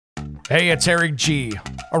Hey, it's Eric G.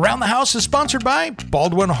 Around the House is sponsored by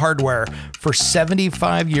Baldwin Hardware. For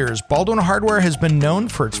 75 years, Baldwin Hardware has been known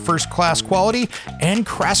for its first-class quality and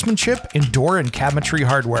craftsmanship in door and cabinetry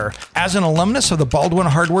hardware. As an alumnus of the Baldwin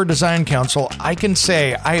Hardware Design Council, I can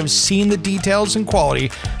say I have seen the details and quality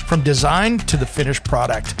from design to the finished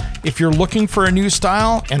product. If you're looking for a new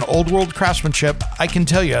style and old-world craftsmanship, I can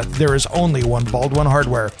tell you there is only one Baldwin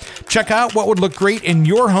Hardware. Check out what would look great in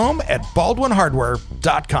your home at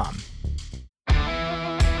baldwinhardware.com.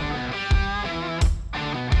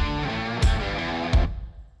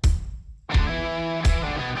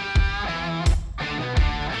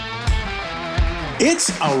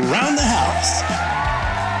 It's Around the House.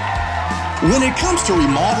 When it comes to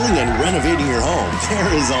remodeling and renovating your home, there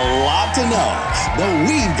is a lot to know, but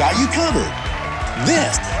we've got you covered.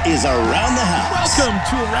 This is Around the House. Welcome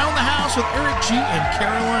to Around the House with Eric G. and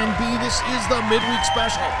Caroline B. This is the midweek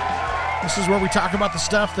special. This is where we talk about the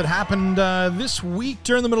stuff that happened this week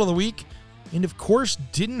during the middle of the week, and of course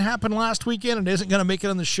didn't happen last weekend and isn't going to make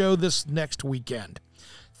it on the show this next weekend.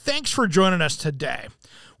 Thanks for joining us today.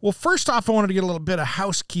 Well, first off, I wanted to get a little bit of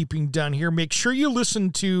housekeeping done here. Make sure you listen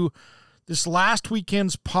to this last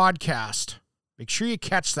weekend's podcast. Make sure you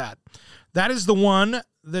catch that. That is the one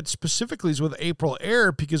that specifically is with April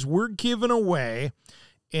Air, because we're giving away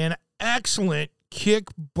an excellent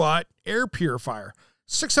kick-butt air purifier.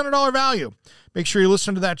 $600 value. Make sure you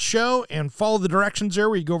listen to that show and follow the directions there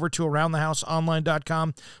where you go over to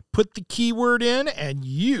aroundthehouseonline.com, put the keyword in, and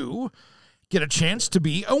you get a chance to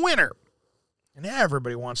be a winner. And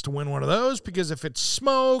everybody wants to win one of those, because if it's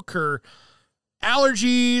smoke or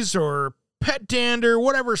allergies or pet dander,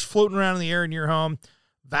 whatever's floating around in the air in your home,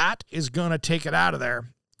 that is going to take it out of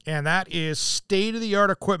there. And that is state-of-the-art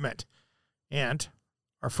equipment. And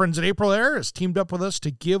our friends at April Air has teamed up with us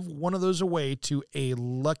to give one of those away to a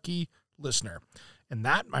lucky listener. And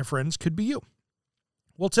that, my friends, could be you.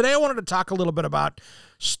 Well, today I wanted to talk a little bit about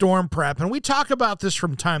storm prep. And we talk about this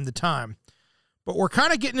from time to time. But we're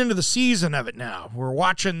kind of getting into the season of it now. We're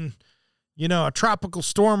watching, a tropical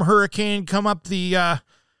storm hurricane come up the,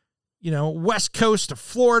 west coast of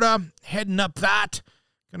Florida, heading up that,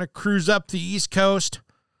 going to cruise up the east coast.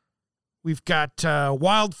 We've got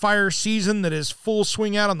wildfire season that is full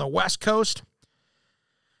swing out on the west coast.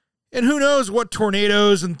 And who knows what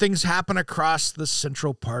tornadoes and things happen across the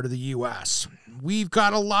central part of the U.S. We've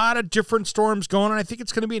got a lot of different storms going, and I think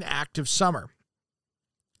it's going to be an active summer.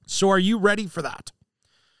 So are you ready for that?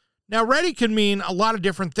 Now, ready can mean a lot of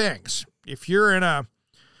different things. If you're in a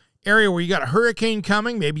area where you got a hurricane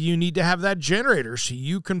coming, maybe you need to have that generator so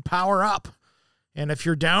you can power up. And if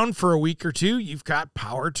you're down for a week or two, you've got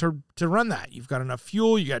power to run that. You've got enough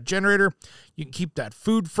fuel, you got a generator, you can keep that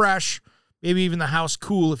food fresh, maybe even the house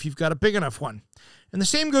cool if you've got a big enough one. And the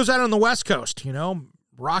same goes out on the West Coast,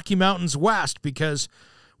 Rocky Mountains West, because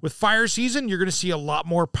with fire season, you're going to see a lot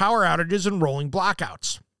more power outages and rolling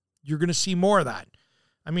blackouts. You're going to see more of that.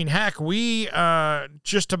 I mean, heck, we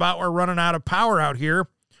just about were running out of power out here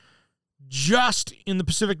just in the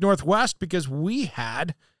Pacific Northwest because we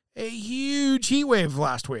had a huge heat wave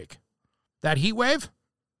last week. That heat wave,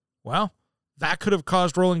 well, that could have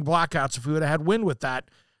caused rolling blackouts if we would have had wind with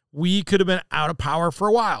that. We could have been out of power for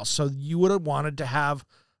a while. So you would have wanted to have,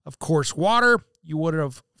 of course, water. You would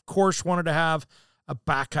have, of course, wanted to have a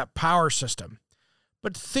backup power system.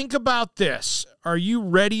 But think about this. Are you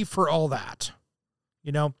ready for all that?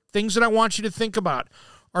 Things that I want you to think about.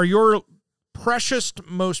 Are your precious,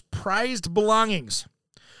 most prized belongings,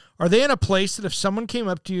 are they in a place that if someone came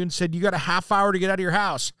up to you and said, you got a half hour to get out of your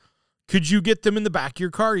house, could you get them in the back of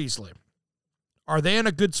your car easily? Are they in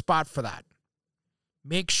a good spot for that?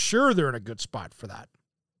 Make sure they're in a good spot for that.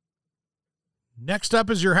 Next up,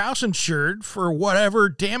 is your house insured for whatever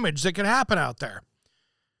damage that could happen out there?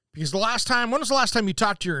 Because when was the last time you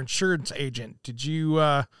talked to your insurance agent? Did you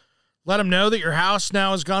let them know that your house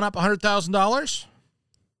now has gone up $100,000?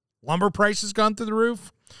 Lumber price has gone through the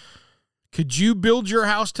roof? Could you build your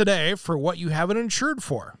house today for what you have it insured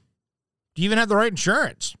for? Do you even have the right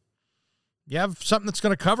insurance? You have something that's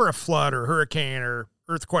going to cover a flood or hurricane or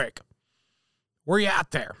earthquake? Where are you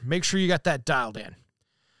at there? Make sure you got that dialed in.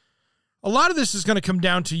 A lot of this is going to come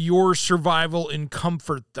down to your survival and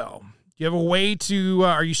comfort, though. Do you have a way to,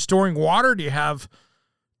 are you storing water? Do you have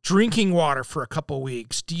drinking water for a couple of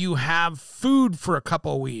weeks? Do you have food for a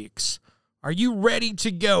couple of weeks? Are you ready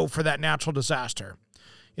to go for that natural disaster?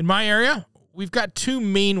 In my area, we've got two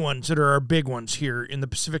main ones that are our big ones here in the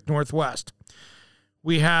Pacific Northwest.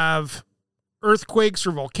 We have earthquakes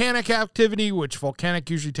or volcanic activity, which volcanic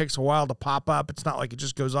usually takes a while to pop up. It's not like it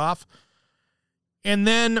just goes off. And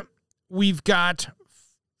then we've got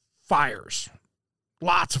fires.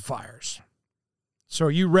 Lots of fires. So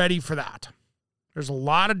are you ready for that? There's a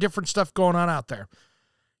lot of different stuff going on out there.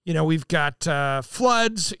 You know, we've got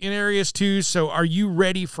floods in areas too. So are you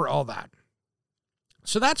ready for all that?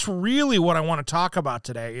 So that's really what I want to talk about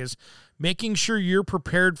today, is making sure you're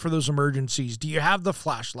prepared for those emergencies. Do you have the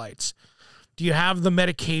flashlights? Do you have the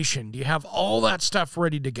medication? Do you have all that stuff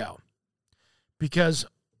ready to go? Because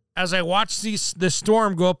as I watch this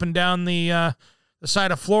storm go up and down the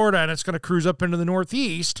side of Florida, and it's going to cruise up into the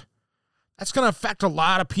Northeast, that's going to affect a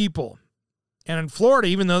lot of people. And in Florida,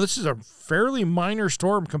 even though this is a fairly minor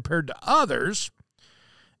storm compared to others,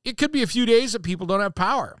 it could be a few days that people don't have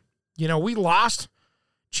power. You know, we lost,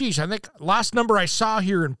 I think last number I saw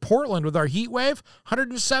here in Portland with our heat wave,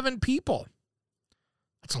 107 people.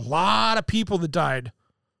 That's a lot of people that died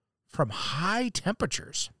from high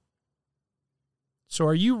temperatures. So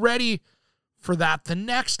are you ready for that the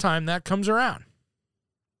next time that comes around?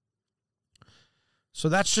 So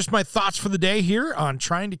that's just my thoughts for the day here on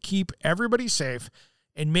trying to keep everybody safe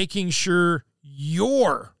and making sure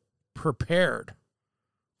you're prepared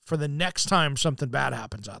for the next time something bad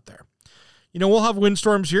happens out there. You know, we'll have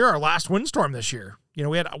windstorms here, our last windstorm this year. You know,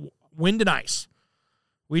 we had wind and ice.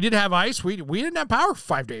 We did have ice. We didn't have power for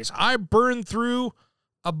 5 days. I burned through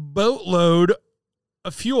a boatload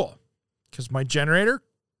of fuel because my generator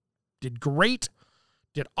did great,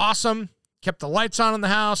 did awesome, kept the lights on in the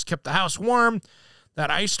house, kept the house warm. That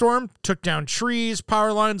ice storm took down trees,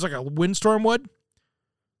 power lines like a windstorm would.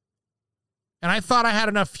 And I thought I had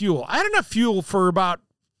enough fuel. I had enough fuel for about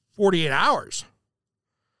 48 hours.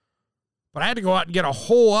 But I had to go out and get a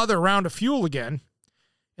whole other round of fuel again.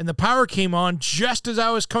 And the power came on just as I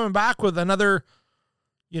was coming back with another,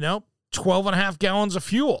 12 and a half gallons of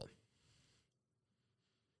fuel.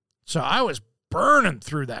 So I was burning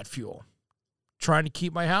through that fuel, trying to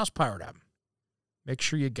keep my house powered up. Make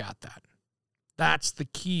sure you got that. That's the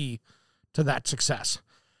key to that success.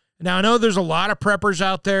 Now, I know there's a lot of preppers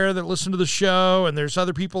out there that listen to the show, and there's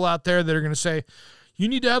other people out there that are going to say, you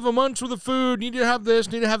need to have a month's worth of food, you need to have this,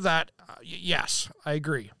 you need to have that. Yes, I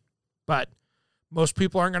agree. But most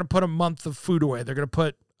people aren't going to put a month of food away. They're going to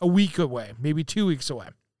put a week away, maybe 2 weeks away.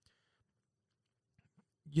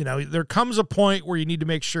 You know, there comes a point where you need to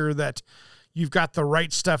make sure that you've got the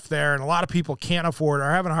right stuff there, and a lot of people can't afford or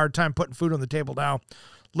are having a hard time putting food on the table now,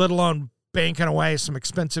 let alone banking away some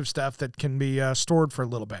expensive stuff that can be stored for a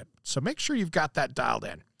little bit. So make sure you've got that dialed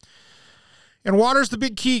in. And water's the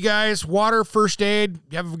big key, guys. Water, first aid.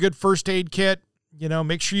 You have a good first aid kit. You know,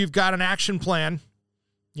 make sure you've got an action plan.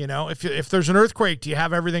 You know, if there's an earthquake, do you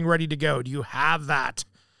have everything ready to go? Do you have that?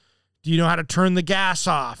 Do you know how to turn the gas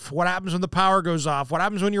off? What happens when the power goes off? What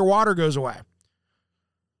happens when your water goes away?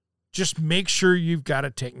 Just make sure you've got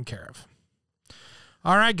it taken care of.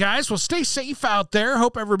 All right, guys. Well, stay safe out there.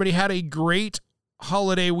 Hope everybody had a great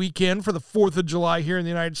holiday weekend for the 4th of July here in the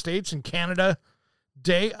United States and Canada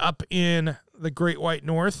Day up in the Great White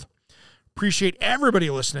North. Appreciate everybody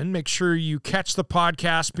listening. Make sure you catch the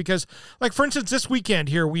podcast because, like, for instance, this weekend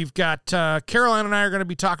here, we've got Caroline and I are going to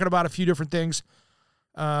be talking about a few different things.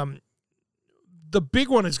 The big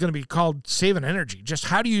one is going to be called saving energy. Just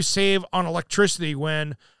how do you save on electricity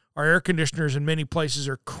when our air conditioners in many places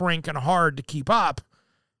are cranking hard to keep up?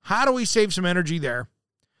 How do we save some energy there?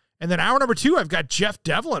 And then hour number 2, I've got Jeff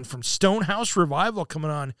Devlin from Stonehouse Revival coming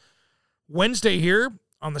on Wednesday here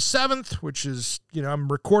on the 7th, which is,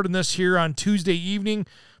 I'm recording this here on Tuesday evening,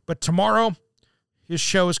 but tomorrow his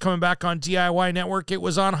show is coming back on DIY Network. It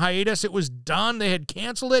was on hiatus. It was done. They had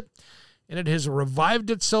canceled it, and it has revived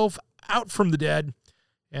itself out from the dead.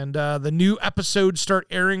 And the new episodes start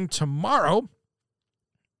airing tomorrow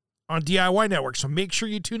on DIY Network, so make sure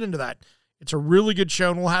you tune into that. It's a really good show,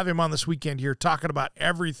 and we'll have him on this weekend here talking about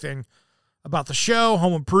everything about the show,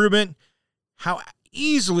 home improvement, how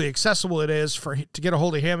easily accessible it is to get a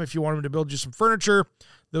hold of him if you want him to build you some furniture,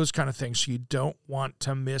 those kind of things. So you don't want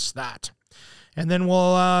to miss that. And then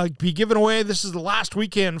we'll be giving away, this is the last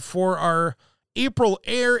weekend for our April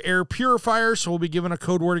air purifier, so we'll be giving a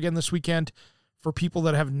code word again this weekend for people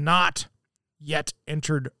that have not yet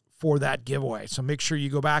entered for that giveaway. So make sure you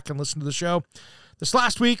go back and listen to the show this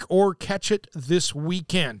last week or catch it this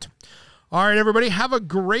weekend. All right, everybody, have a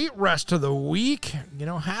great rest of the week.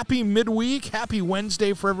 Happy midweek, happy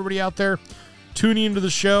Wednesday for everybody out there tuning into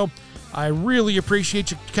the show. I really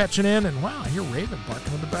appreciate you catching in. And wow, I hear Raven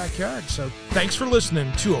barking in the backyard. So thanks for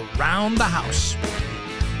listening to Around the House.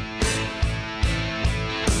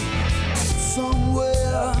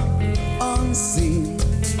 Somewhere unseen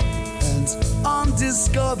and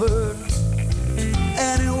undiscovered,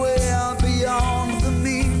 anywhere beyond the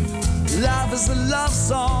mean. Life is a love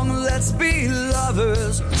song, let's be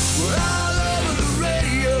lovers. We're all over the rainbow.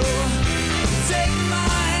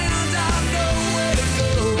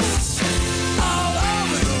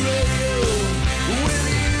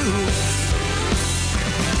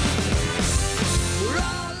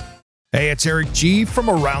 Hey, it's Eric G. from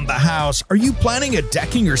Around the House. Are you planning a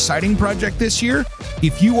decking or siding project this year?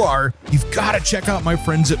 If you are, you've got to check out my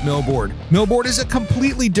friends at Millboard. Millboard is a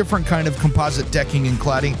completely different kind of composite decking and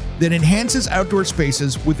cladding that enhances outdoor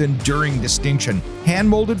spaces with enduring distinction.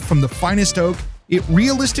 Hand-molded from the finest oak, it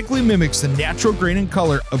realistically mimics the natural grain and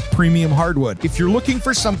color of premium hardwood. If you're looking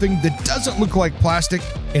for something that doesn't look like plastic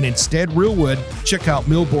and instead real wood, check out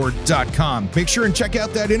millboard.com. Make sure and check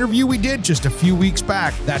out that interview we did just a few weeks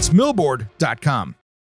back. That's millboard.com.